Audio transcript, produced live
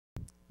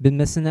Been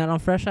missing out on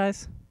Fresh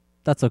Eyes?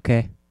 That's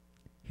okay.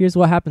 Here's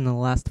what happened in the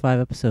last 5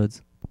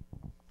 episodes.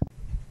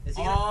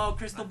 Oh,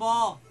 crystal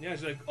ball! Yeah,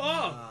 she's like,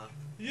 oh,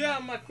 yeah,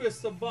 my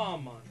crystal ball,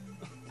 man.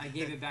 I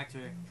gave it back to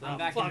her. I'm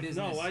back in business.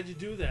 No, why'd you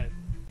do that?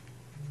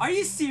 Are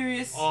you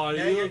serious? Oh,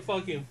 Now you you're- look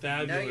fucking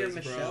fabulous, Now you're bro.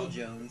 Michelle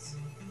Jones.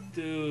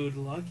 Dude,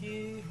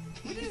 lucky.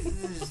 What is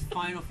this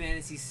Final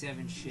Fantasy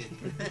VII shit?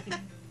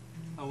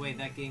 Oh wait,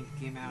 that game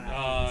came out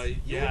after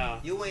Yeah.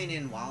 You ain't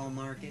in Wild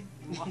Market.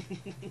 What?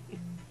 You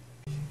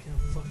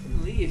can't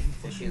fucking Leave.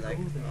 Is she like?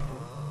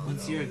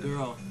 Once you're a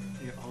girl,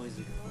 you're always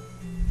a girl.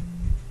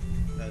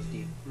 That was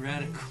deep.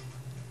 Radical.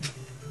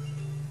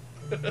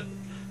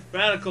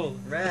 Radical.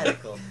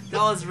 Radical.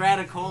 That was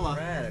Radicola.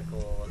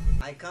 Radical.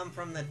 I come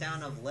from the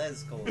town of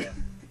Lescola.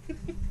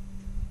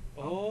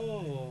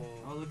 Oh.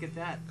 Oh, look at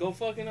that. Go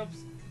fucking up.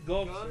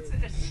 Go Go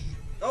upstairs. upstairs.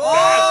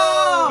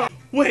 Oh!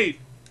 Wait,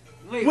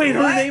 Wait,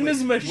 her what? name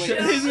is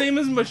Michelle. His name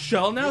is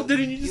Michelle now?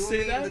 Didn't you just say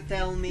mean that? to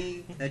tell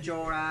me that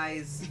your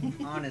eyes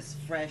aren't as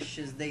fresh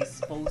as they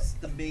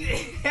supposed to be?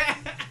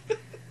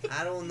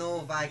 I don't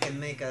know if I can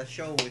make a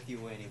show with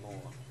you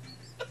anymore.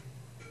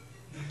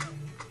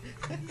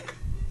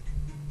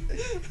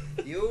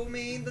 You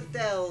mean to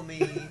tell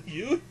me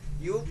You?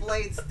 you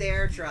played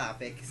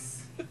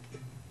StarTropics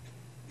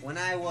when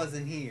I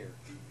wasn't here?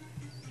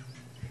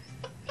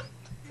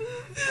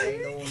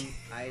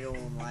 I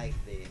don't like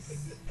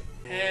this.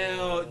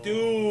 Hell,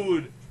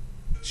 dude.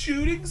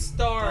 Shooting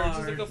stars.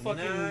 It's like a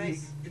fucking.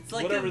 Nice. It's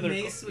like Whatever a they're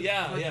mace called. with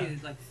Yeah,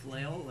 fucking like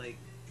flail, like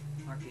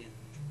fucking.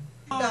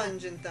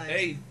 Dungeon time.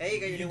 Hey, you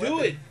got your you new do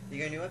weapon. it. You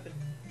got a new weapon.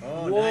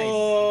 Oh,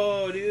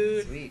 Whoa, nice.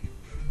 dude. Sweet.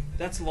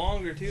 That's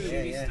longer too.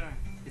 Yeah, yeah.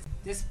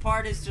 This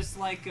part is just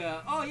like,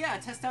 oh yeah,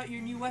 test out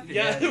your new weapon.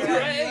 Yeah, Yeah, right.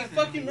 yeah. Hey,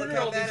 fucking Look murder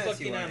how all these badass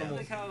fucking you are. animals.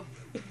 Look how.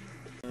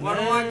 Where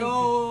do I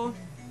go?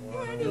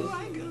 Where do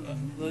I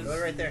go?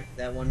 Go right there.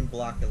 That one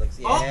block that looks.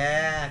 Oh.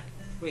 Yeah.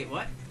 Wait,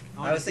 what?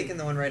 I was thinking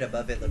the one right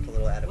above it looked a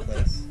little out of What the-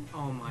 place.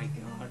 Oh my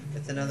god.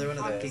 It's another one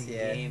of those. Fucking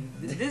Yeah. game.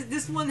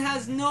 This one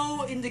has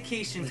no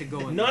indication to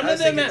go in. None I of was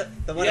them.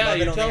 thinking the one Yeah, above it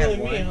you're only had telling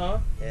me, one. huh?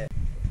 Yeah.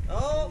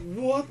 Oh.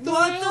 What the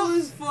What hell the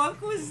is?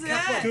 fuck was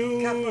that?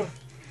 Dude. Kappa.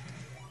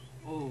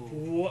 Oh.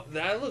 What?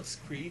 That looks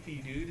creepy,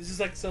 dude. This is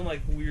like some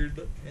like weird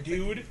It's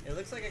dude. like- it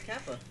looks like a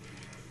kappa.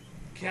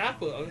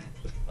 Kappa,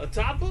 a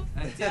Tappa?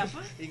 A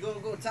Tappa? You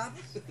go top?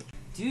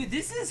 Dude,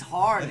 this is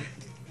hard.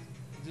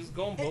 Just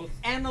going both.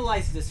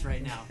 Analyze this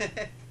right now.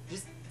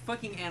 Just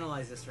fucking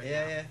analyze this right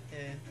now. Yeah.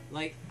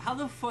 Like, how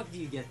the fuck do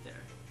you get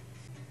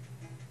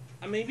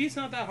there? Maybe it's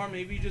not that hard.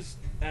 Maybe you're just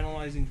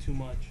analyzing too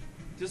much.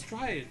 Just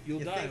try it.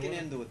 You'll You're die. thinking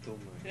What- into it too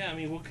much. Yeah, I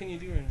mean, what can you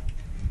do right now?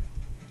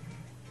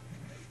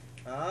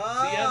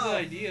 Oh, See, you have the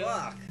idea.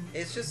 Fuck.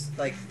 It's just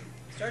like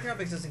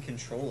StarTropics doesn't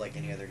control like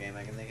any other game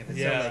I can think of. It's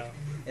Yeah. so, like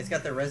it's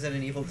got the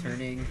Resident Evil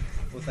turning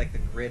with like the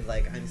grid.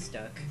 Like I'm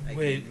stuck. I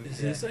Wait, can't move is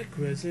to this that. like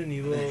Resident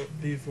Evil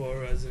before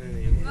Resident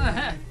Evil?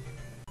 Yeah.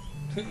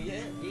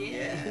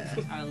 Yeah,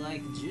 I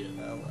like Jill.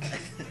 Well,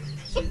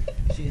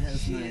 she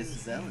has She nice is-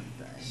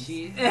 Valentine's.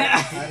 She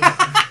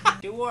I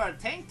she wore a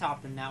tank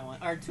top in that one,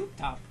 or a tube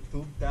top.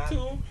 Poop that.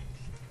 Two.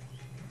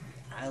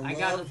 I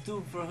got a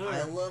tube for her.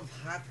 I love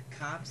hot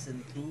cops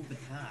and tube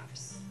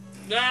tops.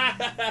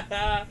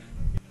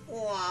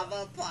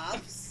 Lava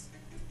pops.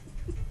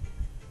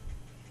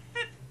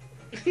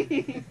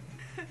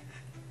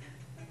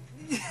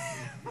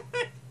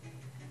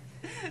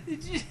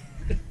 Did you?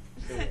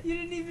 You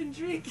didn't even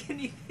drink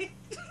anything.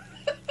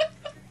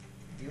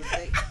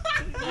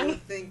 You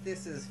think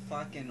this is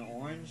fucking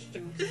orange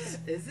juice?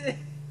 Is it?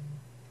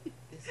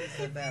 This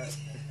is about.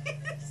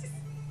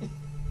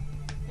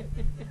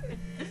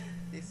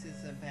 This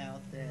is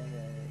about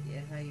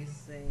yeah, how you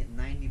say it,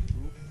 90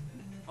 proof.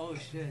 Oh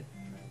shit.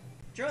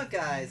 Drunk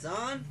eyes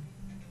on.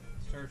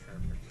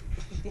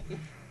 StarTropics.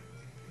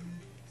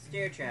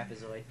 Stair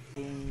trapezoid.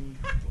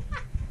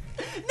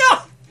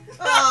 No!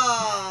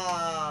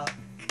 Ah!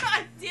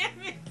 God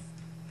damn it!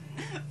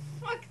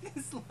 Fuck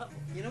this level.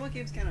 You know what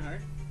game's kind of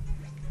hard?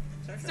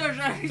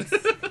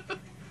 StarTropics.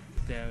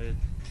 Damn it.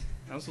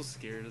 I'm so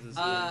scared of this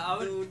game. I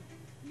would.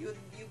 Dude,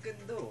 you can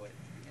do it.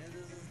 And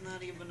this is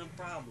not even a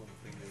problem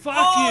for you. Fuck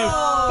Oh! you!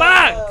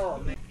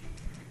 Fuck! Man.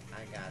 I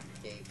got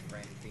gay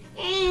friend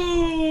people.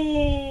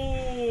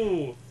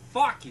 Ooh!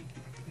 Fuck you.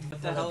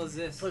 What the hell is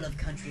this? Full of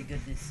country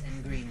goodness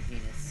and green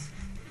penis.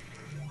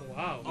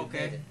 Wow. You Okay.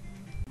 did it.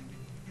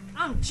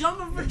 I'm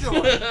jumping for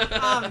joy.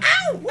 Ow!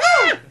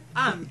 Woo!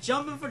 I'm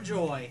jumping for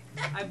joy.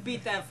 I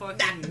beat that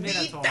fucking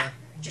Minotaur.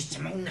 Just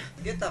a moment.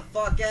 Get the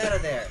fuck out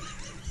of there.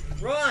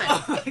 Run!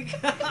 Oh my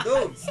god.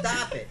 Dude,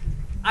 stop it.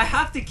 I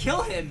have to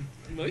kill him.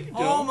 No, you don't.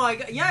 Oh my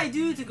god. Yeah, I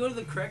do, to go to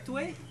the correct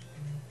way.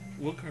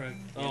 What correct?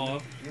 Oh,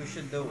 You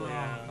should do it. Oh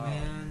Yeah.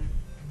 man.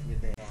 You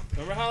did.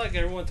 remember how like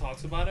everyone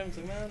talks about him? It's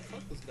like, man,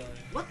 fuck this guy.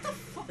 What the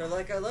fuck? They're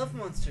like, I love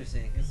Monster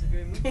Inc. It's a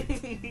great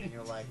movie. And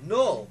you're like,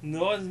 no!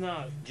 No, it's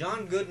not.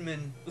 John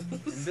Goodman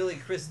and Billy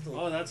Crystal.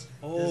 Oh, that's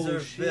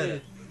Deserve shit.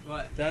 better.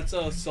 What? That's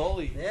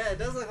Sully. Yeah, it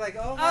does look like,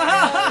 oh my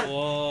Ah! god.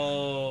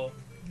 Whoa.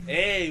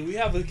 Hey, we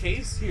have a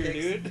case here,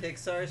 dude.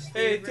 Pixar's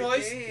Hey,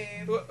 favorite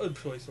game.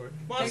 Toy Story.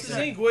 Monsters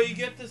Pixar. Inc. Where you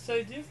get this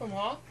idea from,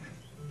 huh?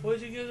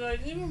 Where'd you get the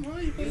idea from, huh?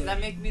 You Does that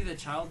make me the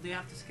child they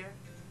have to scare?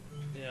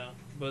 Yeah,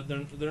 but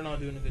they're not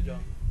doing a good job.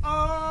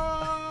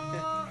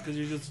 Because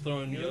you're just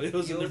throwing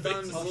yo-yos in their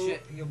faces. Oh,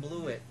 shit. You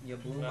blew it. You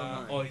blew my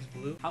mind. Oh, he's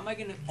blue. How am I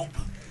gonna? Oh.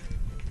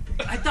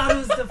 I thought it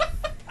was the.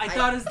 I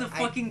thought it was the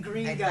fucking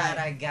green I guy. thought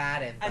I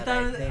got it, I but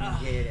thought I it- didn't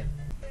get him.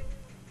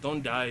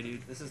 Don't die,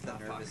 dude. This is the Oh,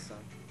 nervous fuck.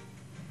 song.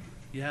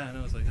 Yeah, I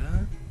know. It's like,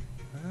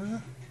 huh?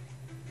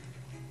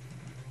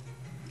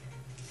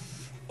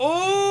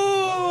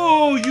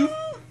 Oh,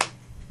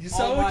 you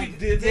saw what you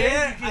did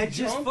there? You can I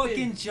just jump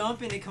fucking it.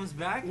 jump and it comes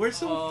back. We're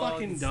so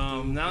fucking it's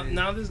dumb. stupid.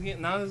 Now this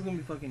is gonna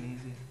be fucking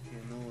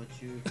You know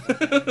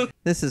what you.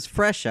 This is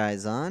Fresh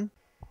Eyes on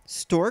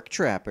Stork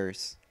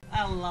Trappers.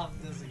 I love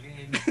this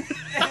game.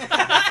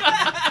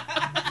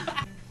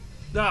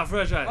 Nah,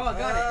 fresh eye. Oh,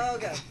 got Oh,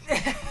 God.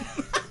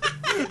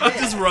 it. I'm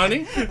just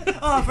running.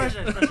 Oh, fresh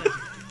eyes.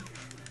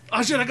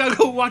 Oh shit! I gotta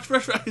go watch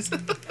Fresh Eyes.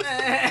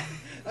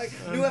 Like,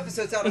 new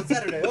episodes out on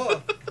Saturday.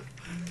 Oh,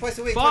 twice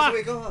a week. Fuck.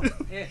 Twice a week.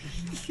 Oh. Yeah.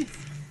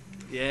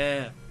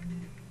 Yeah.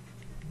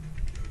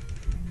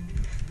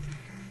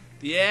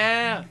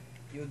 Yeah.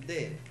 You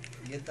did it.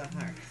 Get the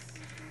hearts.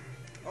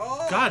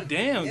 Oh. God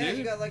damn, yeah, dude.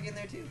 you got lucky in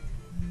there too.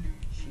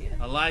 Shit.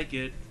 I like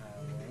it.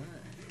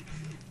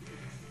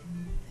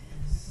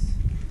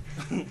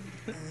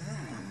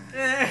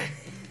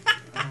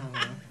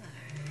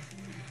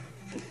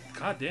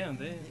 God damn,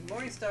 damn.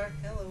 Morning Star.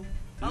 Hello.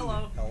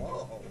 Hello.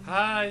 Hello.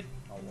 Hi.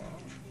 Hello.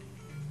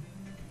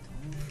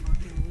 Don't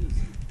fucking lose.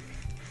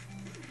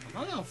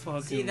 I'm not gonna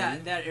fucking. See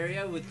that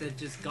area with the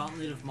just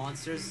gauntlet of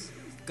monsters,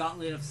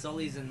 gauntlet of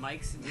Sullys and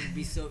Mikes. It would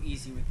be so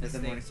easy with As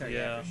this a Morning thing. Star,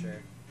 Yeah. for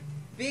sure.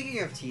 Speaking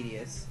of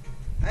tedious,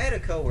 I had a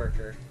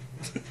coworker,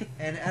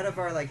 and out of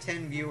our like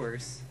 10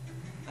 viewers,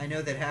 I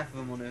know that half of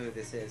them will know who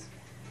this is.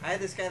 I had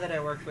this guy that I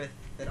worked with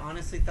that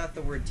honestly thought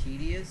the word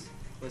tedious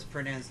was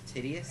pronounced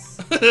tedious.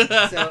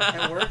 So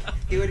at work,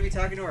 he would be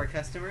talking to our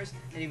customers,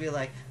 and he'd be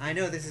like, "I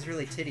know this is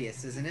really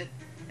tedious, isn't it?"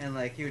 And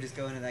like he would just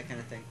go into that kind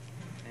of thing,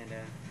 and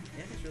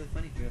yeah, it's really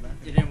funny. We were laughing.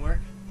 It didn't work.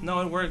 No,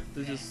 it worked.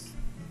 It's just.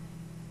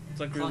 It's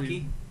like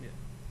really. Clunky.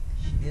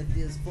 It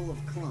is full of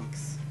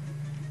clunks.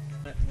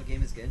 What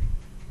game is good?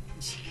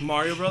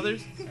 Mario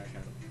Brothers.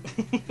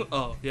 Sorry,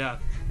 Oh yeah.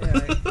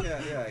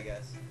 yeah, I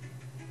guess.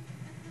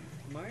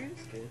 Mario's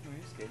good.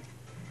 Mario's good.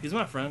 He's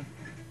my friend.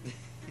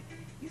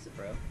 He's a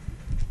pro.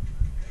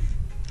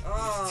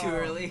 Oh, It's too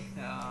early.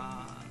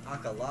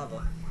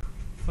 Akalava.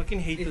 Fucking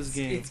hate It's, this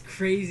game. it's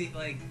crazy.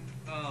 Like,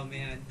 oh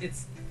man,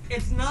 it's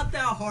not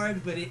that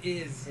hard, but it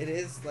is. It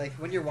is like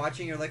when you're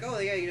watching, you're like, oh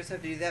yeah, you just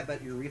have to do that,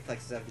 but your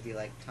reflexes have to be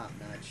like top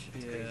notch.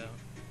 It's Yeah. crazy.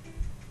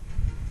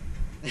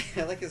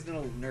 I like his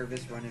little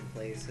nervous run in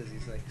place because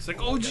he's like. It's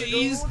like, "Oh oh my God,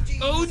 jeez,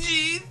 oh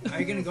jeez. Are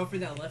you gonna go for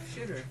that left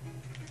shit or?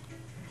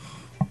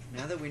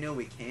 Now that we know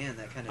we can,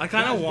 that kind of. I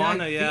kinda That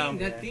wanna, thing- yeah.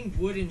 That thing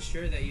would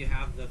ensure that you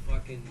have the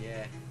fucking.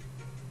 Yeah,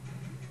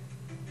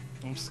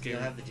 I'm you'll scared.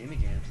 have the Jimmy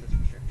Jams, that's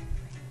for sure.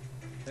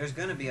 There's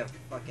gonna be a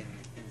fucking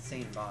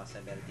insane boss,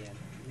 I bet, at the end.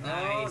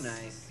 Nice. Oh,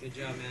 nice. Good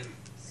job, man.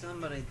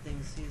 Somebody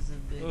thinks he's a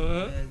big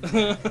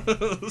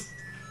bad guy.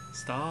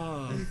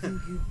 Stop.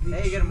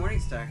 Hey, you got a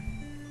morning star.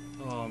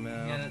 Oh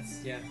man.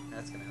 Yeah,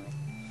 That's gonna help.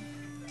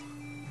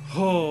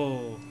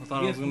 Oh, I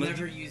thought I was You've gonna.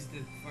 never used the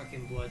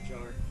fucking blood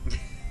jar.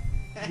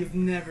 You've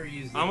never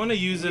used it. I'm gonna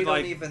use We it don't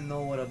like. even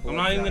know what a blood I'm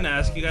not even jar gonna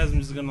ask you does. guys.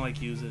 I'm just gonna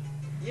like use it.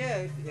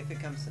 Yeah, if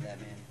it comes to that,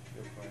 man,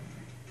 go for it.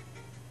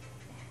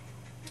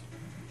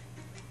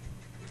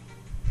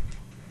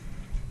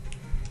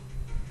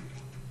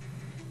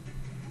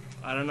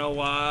 I don't know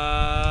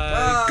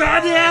why.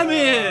 God damn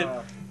it!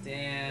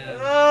 Damn.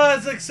 Oh,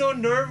 it's like so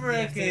nerve You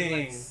have to, like,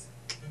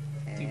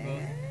 wracking. do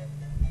both.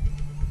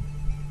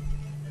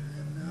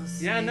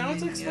 Yeah, now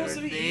it's like supposed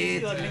to be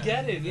easy. Like I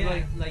get it.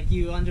 Yeah, like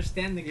you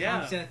understand the Yeah.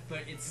 concept,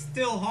 but it's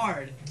still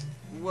hard.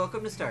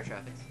 Welcome to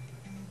StarTropics.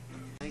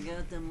 I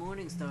got the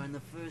morning star in the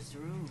first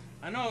room.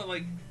 I know.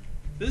 Like,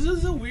 this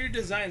is a weird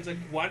design. It's like,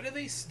 why do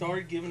they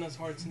start giving us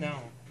hearts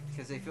now?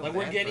 Because they feel Like bad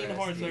we're getting for us,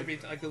 hearts dude. every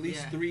like at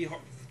least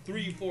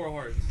Yeah. 4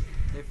 hearts.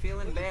 They're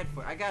feeling bad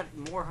for. I got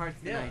more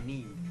hearts than Yeah. I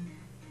need.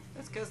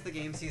 That's because the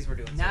game sees we're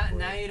doing. Now, so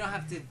now poorly. you don't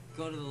have to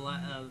go to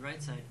the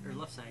right side or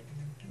left side.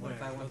 What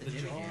if I want the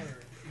Jimmy jar? Jam?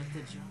 Like the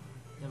jar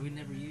that we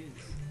never use.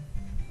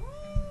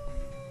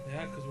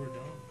 Yeah, because we're dumb.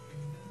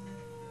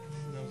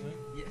 You know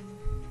what Yeah.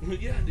 I'm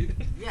saying? Yeah, dude.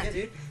 Yeah, Yeah,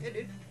 dude. Yeah,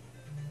 dude.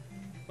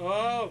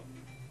 Oh,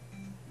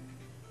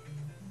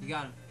 You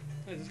got him.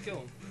 hey, just kill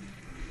him.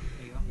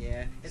 There you go.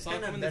 Yeah, it's Sock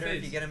kind him of in the better if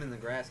face. you get him in the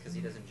grass because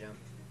he doesn't jump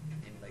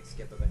and like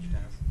skip a bunch of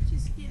times.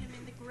 Just get him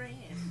in the grass.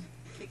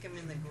 Kick him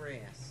in the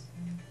grass.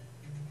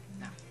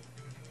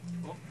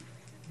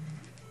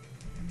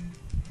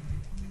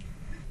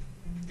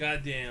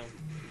 God damn.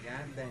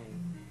 God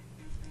dang.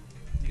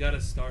 You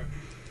gotta start.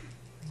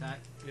 That.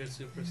 You're a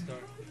superstar.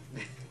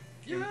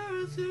 You're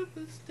a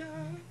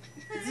superstar.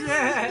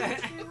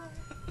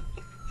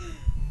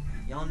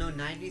 Y'all know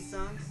 90s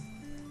songs?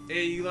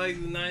 Hey, you like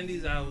the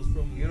 90s? I was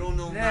from. You don't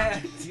know Yeah.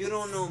 you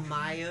don't know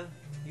Maya.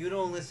 You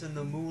don't listen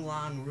to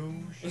Moulin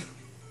Rouge.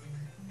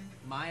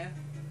 Maya?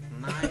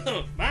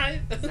 Maya.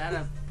 Bye. Is that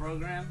a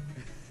program?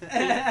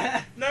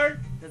 Nerd.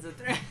 That's a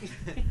threat.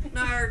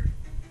 Nerd.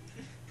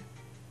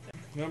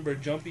 Remember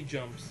Jumpy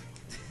Jumps?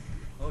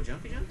 Oh,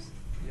 jumpy jumps?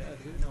 Yeah,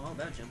 I dude. know all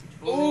about jumpy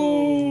jumps.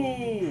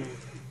 Ooh.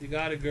 You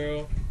got it,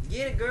 girl.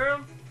 Get it,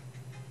 girl.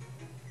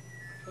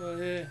 Oh,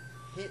 hey.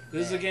 Hit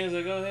This is that. a game. It's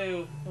like, oh,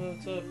 hey,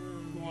 what's up?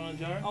 You want a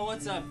jar? Oh,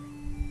 what's up?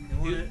 You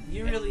want it?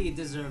 You really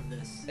deserve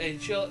this. Hey,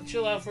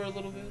 chill out for a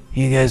little bit.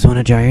 You guys want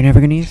a jar you're never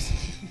gonna use?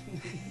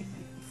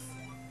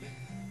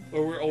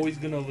 Or we're always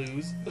gonna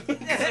lose.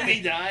 Let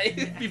me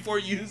die before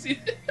using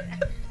it.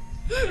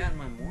 I got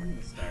my morning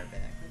star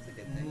back. That's a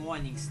good thing.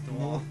 Morning Star.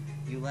 Mo-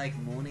 you like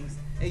mornings?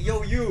 Hey,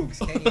 yo, Yugs,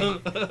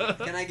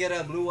 can I get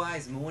a Blue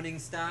Eyes Morning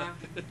Star?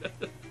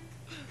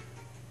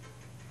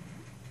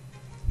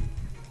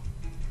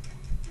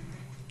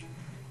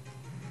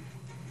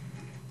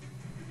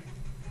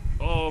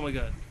 Oh my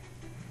god.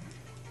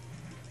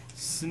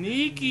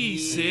 Sneaky,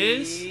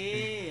 sis.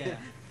 Yeah.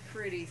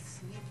 Pretty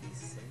sneaky,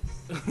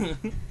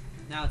 sis.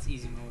 Now it's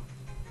easy mode.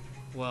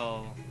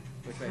 Well,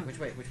 Which way? Which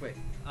way? Which way?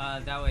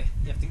 That way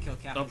you have to kill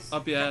captains.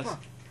 up your ass. Come on.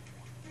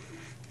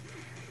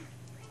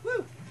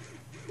 Woo!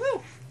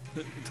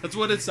 Woo! That's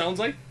what it sounds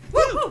like.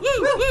 Woo! Woo!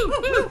 Woo!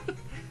 Woo!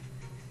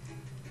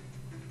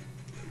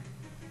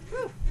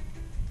 Woo!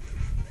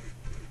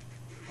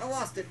 I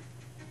lost it.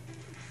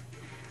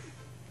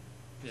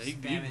 Yeah, you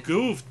Spam it.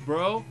 goofed,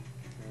 bro. I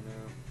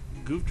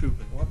know. Goof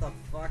trooping. What the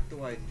fuck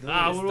do I do?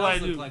 Ah, This what do does I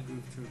look do? like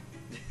Groove Troop.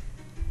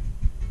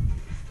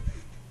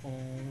 Oh.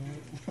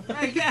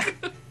 Yeah.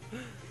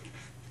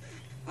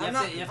 I'm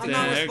You have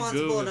not to responsible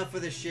Google. enough for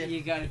this shit.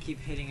 You gotta keep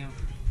hitting him.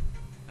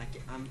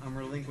 I'm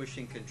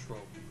relinquishing control.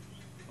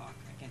 Fuck,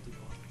 I can't do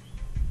both.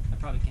 I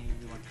probably can't even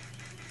do one.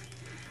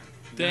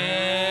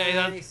 Dang,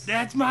 Nice.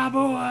 that's my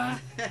boy.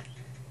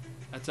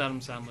 That's Adam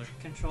Sandler.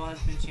 Control has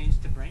been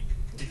changed to brain.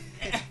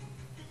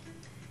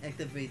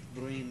 Activate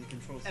brain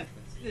control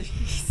sequence.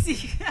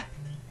 See?